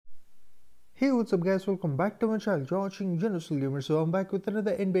Hey, what's up guys, welcome back to my channel, you're watching Universal Gamer. So I'm back with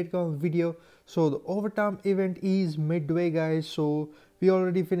another NBA video. So the overtime event is midway guys, so we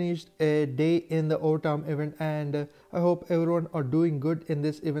already finished a day in the overtime event, and I hope everyone are doing good in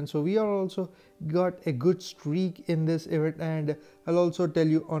this event. So we are also got a good streak in this event, and I'll also tell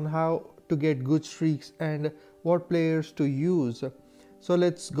you on how to get good streaks and what players to use. So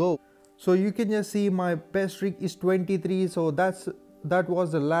let's go. So you can just see my best streak is 23, so that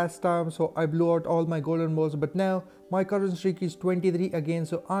was the last time, so I blew out all my golden balls, but now my current streak is 23 again.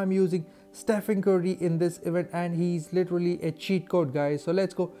 So I'm using Stephen Curry in this event, and he's literally a cheat code guys. So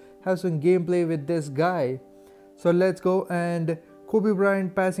let's go have some gameplay with this guy. So let's go, and Kobe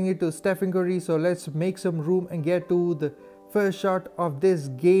Bryant passing it to Stephen Curry. So let's make some room and get to the first shot of this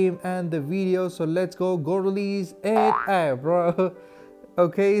game and the video. So let's go release it, bro.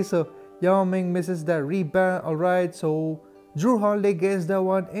 Okay, so Yao Ming misses that rebound. Alright, so Drew Holiday gets that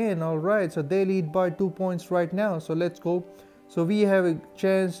one in. Alright, so they lead by 2 points right now. So let's go. So we have a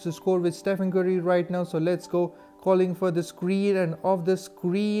chance to score with Stephen Curry right now. So let's go, calling for the screen, and off the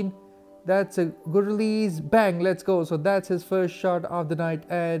screen, that's a good release. Bang, let's go. So that's his first shot of the night,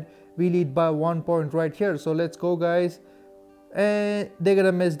 and we lead by 1 point right here. So let's go guys, and they're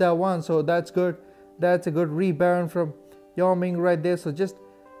gonna miss that one. So that's good. That's a good rebound from Yao Ming right there. So just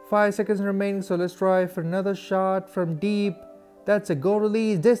 5 seconds remaining, so let's try for another shot from deep. That's a goal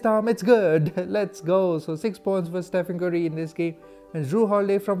release. This time it's good. Let's go. So 6 points for Stephen Curry in this game, and Drew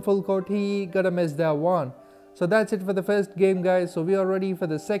Holiday from full court, he gotta miss that one. So that's it for the first game guys. So we are ready for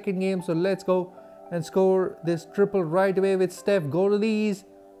the second game. So let's go and score this triple right away with Steph. Goal release.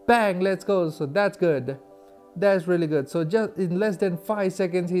 Bang, let's go. So that's good. That's really good. So just in less than 5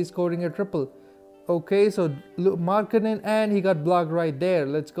 seconds he's scoring a triple. Okay, so Markkanen, and he got blocked right there.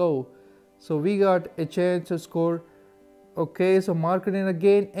 Let's go. So we got a chance to score. Okay, so Markkanen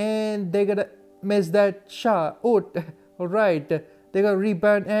again, and they gotta miss that shot. Oh, all right, they got a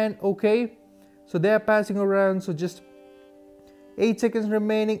rebound, and okay, so they're passing around. So just 8 seconds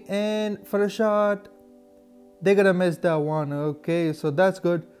remaining, and for a shot, they gotta miss that one. Okay, so that's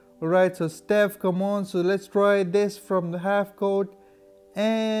good. All right, so Steph, come on. So let's try this from the half court,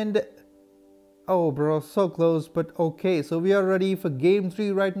 and oh bro, so close, but okay. So we are ready for game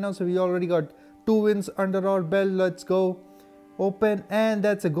 3 right now. So we already got 2 wins under our belt. Let's go. Open, and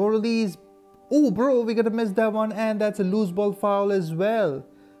that's a goal release. Oh bro, we gotta miss that one, and that's a loose ball foul as well.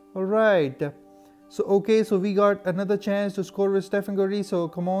 Alright. So okay, so we got another chance to score with Stephen Curry. So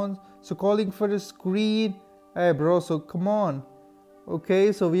come on. So calling for the screen. Hey bro, so come on.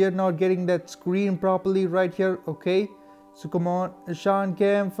 Okay, so we are not getting that screen properly right here. Okay. So come on, Sean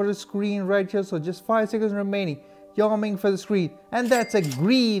Kemp for the screen right here. So just 5 seconds remaining. Yao Ming for the screen, and that's a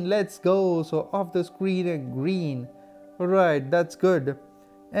green. Let's go. So off the screen and green. Alright, that's good.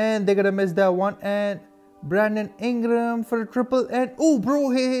 And they're gonna miss that one. And Brandon Ingram for a triple, and oh bro,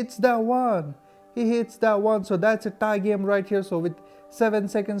 he hits that one. He hits that one. So that's a tie game right here. So with 7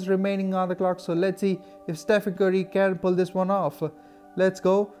 seconds remaining on the clock. So let's see if Stephen Curry can pull this one off. Let's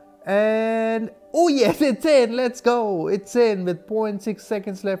go. And oh yes, it's in. Let's go. It's in with 0.6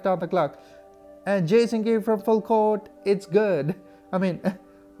 seconds left on the clock. And Jason Kidd from full court, it's good. I mean,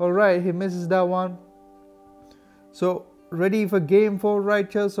 alright, he misses that one. So ready for game 4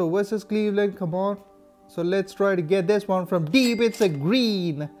 right here. So versus Cleveland, come on. So let's try to get this one from deep. It's a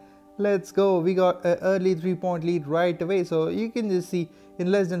green. Let's go. We got an early 3-point lead right away. So you can just see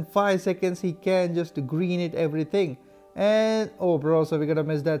in less than 5 seconds he can just green it everything. And oh bro, so we're gonna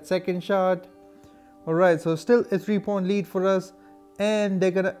miss that second shot. Alright, so still a 3-point lead for us, and they're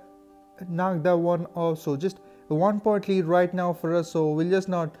gonna knock that one off. So just a 1-point lead right now for us. So we'll just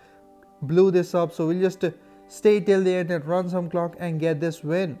not blow this up. So we'll just stay till the end and run some clock and get this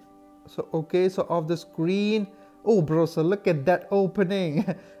win. So okay, so off the screen. Oh bro, so look at that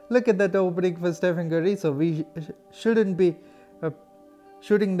opening. Look at that opening for Stephen Curry. So we shouldn't be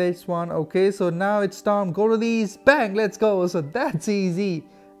shooting this one. Okay, so now it's time. Goal release. Bang, let's go. So that's easy.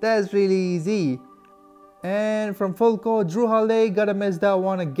 That's really easy. And from full court, Drew Holiday gotta miss that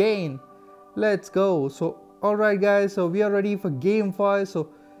one again. Let's go. So alright guys, so we are ready for game 5. So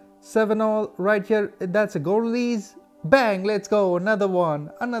 7-all right here. That's a goal release. Bang, let's go. Another one,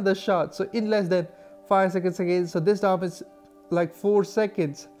 another shot. So in less than 5 seconds again. So this time it's like 4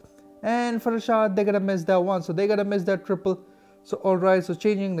 seconds. And for a shot, they're gonna miss that one. So they gotta miss that triple. So alright, so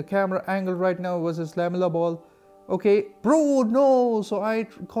changing the camera angle right now versus Lamela Ball. Okay, bro, no. So I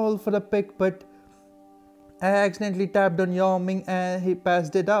called for the pick, but I accidentally tapped on Yao Ming and he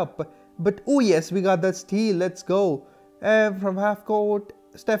passed it up. But oh yes, we got that steal. Let's go. And from half court,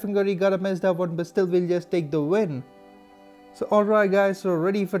 Stephen Curry gotta miss that one, but still we'll just take the win. So alright guys, so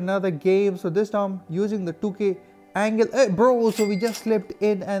ready for another game. So this time using the 2K angle. Bro, so we just slipped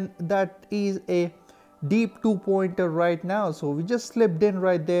in and that is a deep 2-pointer right now. So we just slipped in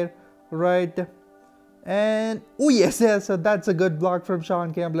right there, right? And oh yes, yes, so that's a good block from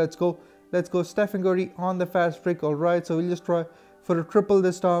Sean Kemp. Let's go Stephen Curry on the fast break. Alright, so we'll just try for a triple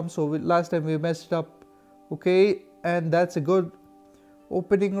this time. So last time we messed it up. Okay, and that's a good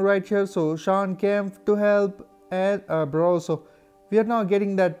opening right here. So Sean Kemp to help. And bro, so we are not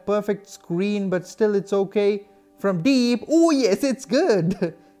getting that perfect screen, but still it's okay. From deep, oh yes, it's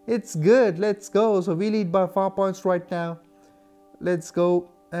good. It's good. Let's go. So we lead by 4 points right now. Let's go.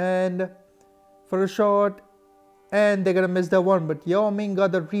 And for a shot, and they're gonna miss that one, but Yao Ming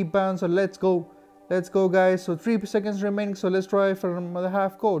got the rebound. So let's go guys. So 3 seconds remaining, so let's try from the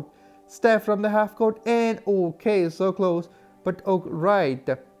half court. Steph from the half court, and okay, so close, but oh, right.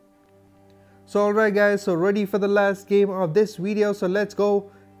 So alright guys, so ready for the last game of this video, so let's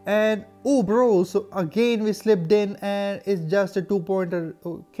go. And oh bro, so again we slipped in and it's just a 2-pointer.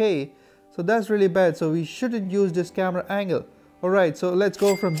 Okay, so that's really bad, so we shouldn't use this camera angle. Alright, so let's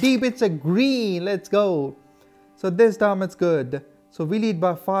go from deep. It's a green. Let's go. So this time it's good. So we lead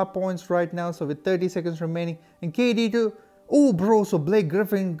by 5 points right now. So with 30 seconds remaining. And KD too. Oh bro, so Blake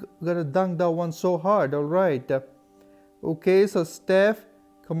Griffin gotta dunk that one so hard. Alright. Okay, so Steph.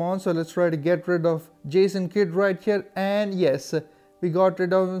 Come on, so let's try to get rid of Jason Kidd right here. And yes, we got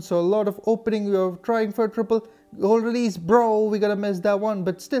rid of him. So a lot of opening. We were trying for a triple. Goal release. Bro, we gotta miss that one.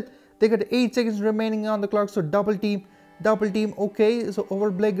 But still, they got 8 seconds remaining on the clock. So double team. Okay, so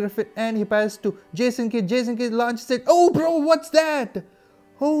over Blake Griffin, and he passed to Jason Kidd. Jason Kidd launches it. Oh bro, what's that?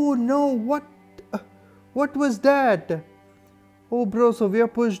 Oh no, what was that? Oh bro, so we are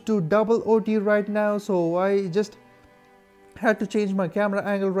pushed to double OT right now. So I just had to change my camera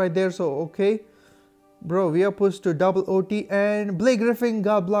angle right there. So okay, bro, we are pushed to double OT, and Blake Griffin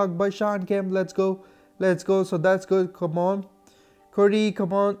got blocked by Sean Kemp. Let's go. So that's good. Come on, Curry,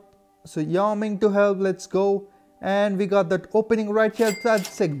 come on. So Yao Ming to help. Let's go. And we got that opening right here.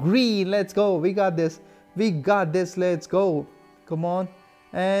 That's a green. Let's go. We got this. Let's go. Come on.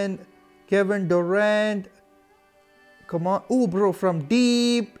 And Kevin Durant. Come on. Oh, bro, from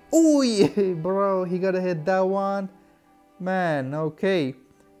deep. Oh, yeah, bro. He got to hit that one. Man, okay.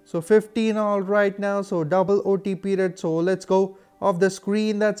 So 15 all right now. So double OT period. So let's go. Off the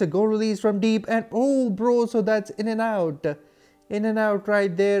screen. That's a goal release from deep. And oh, bro. So that's in and out. In and out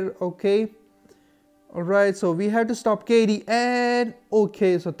right there. Okay. Alright, so we had to stop KD, and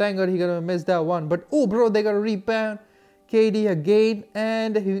okay, so thank God he gonna miss that one. But oh bro, they got a rebound. KD again,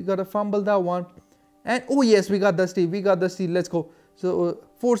 and he got a fumble that one. And oh yes, we got the steal. Let's go. So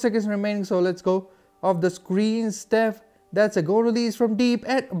 4 seconds remaining, so let's go. Off the screen, Steph. That's a goal release from deep,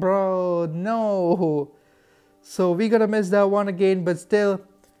 and bro, no. So we gotta miss that one again, but still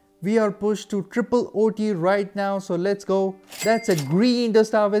we are pushed to triple OT right now. So let's go. That's a green to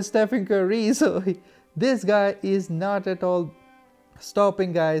start with Stephen Curry. So this guy is not at all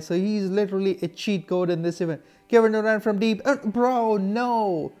stopping, guys. So he's literally a cheat code in this event. Kevin Durant from deep. Bro,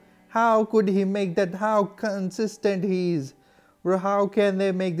 no. How could he make that? How consistent he is. Bro, how can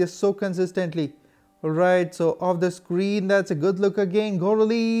they make this so consistently? Alright, so off the screen. That's a good look again. Goal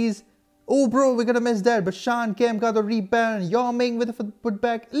release. Oh, bro, we're going to miss that. But Sean Kemp got the rebound. Yao Ming with a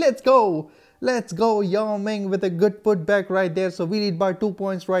putback. Let's go. Yao Ming with a good putback right there. So we lead by 2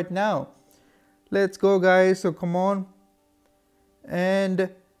 points right now. Let's go, guys. So come on. And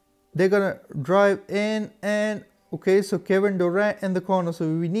they're gonna drive in, and okay, so Kevin Durant in the corner. So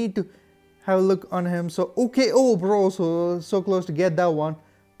we need to have a look on him. So okay, oh bro, so close to get that one.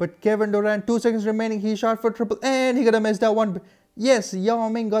 But Kevin Durant, 2 seconds remaining. He shot for triple, and he gonna miss that one. Yes, Yao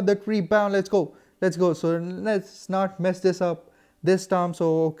Ming got that rebound. Let's go. So let's not mess this up this time.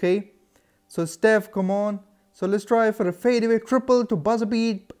 So okay. So Steph, come on. So let's try for a fadeaway triple to buzzer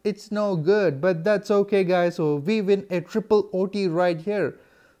beat. It's no good, but that's okay, guys. So we win a triple OT right here.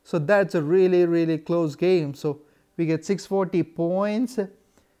 So that's a really close game. So we get 640 points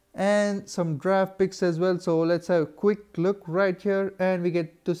and some draft picks as well. So let's have a quick look right here, and we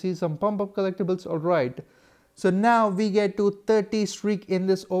get to see some pump up collectibles. All right. So now we get to 30 streak in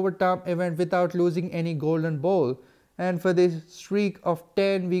this overtime event without losing any golden ball. And for this streak of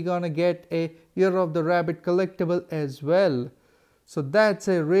 10, we're gonna get a Year of the Rabbit collectible as well. So that's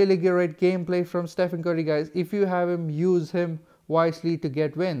a really great gameplay from Stephen Curry, guys. If you have him, use him wisely to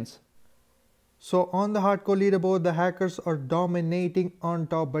get wins. So on the hardcore leaderboard, the hackers are dominating on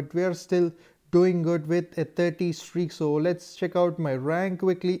top, but we are still doing good with a 30 streak. So let's check out my rank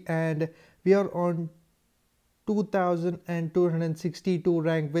quickly, and we are on 2262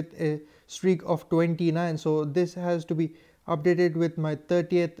 rank with a streak of 29. So this has to be updated with my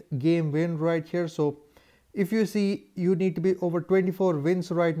 30th game win right here. So if you see, you need to be over 24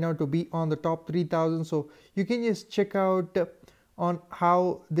 wins right now to be on the top 3000. So you can just check out on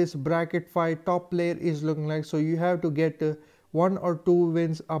how this bracket 5 top player is looking like. So you have to get 1 or 2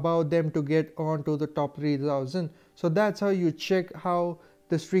 wins above them to get on to the top 3000. So that's how you check how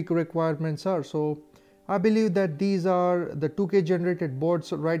the streak requirements are. So I believe that these are the 2K generated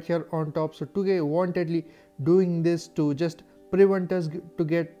boards right here on top. So 2K wantedly doing this to just prevent us to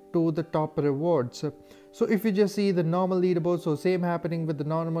get to the top rewards. So if you just see the normal leaderboard, so same happening with the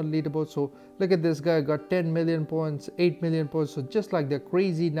normal leaderboard. So look at this guy, got 10 million points, 8 million points. So just like the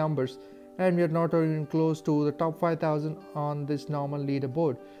crazy numbers, and we are not even close to the top 5000 on this normal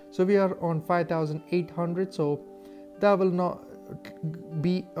leaderboard. So we are on 5800. So that will not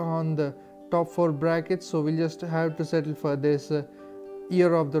be on the top 4 brackets. So we'll just have to settle for this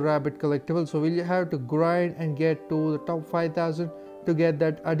Year of the Rabbit collectible. So we'll have to grind and get to the top 5000 to get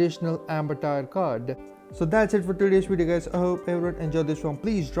that additional amber tire card. So that's it for today's video, guys. I hope everyone enjoyed this one.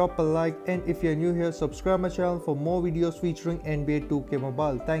 Please drop a like, and if you're new here, subscribe my channel for more videos featuring NBA 2K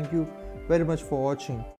Mobile. Thank you very much for watching.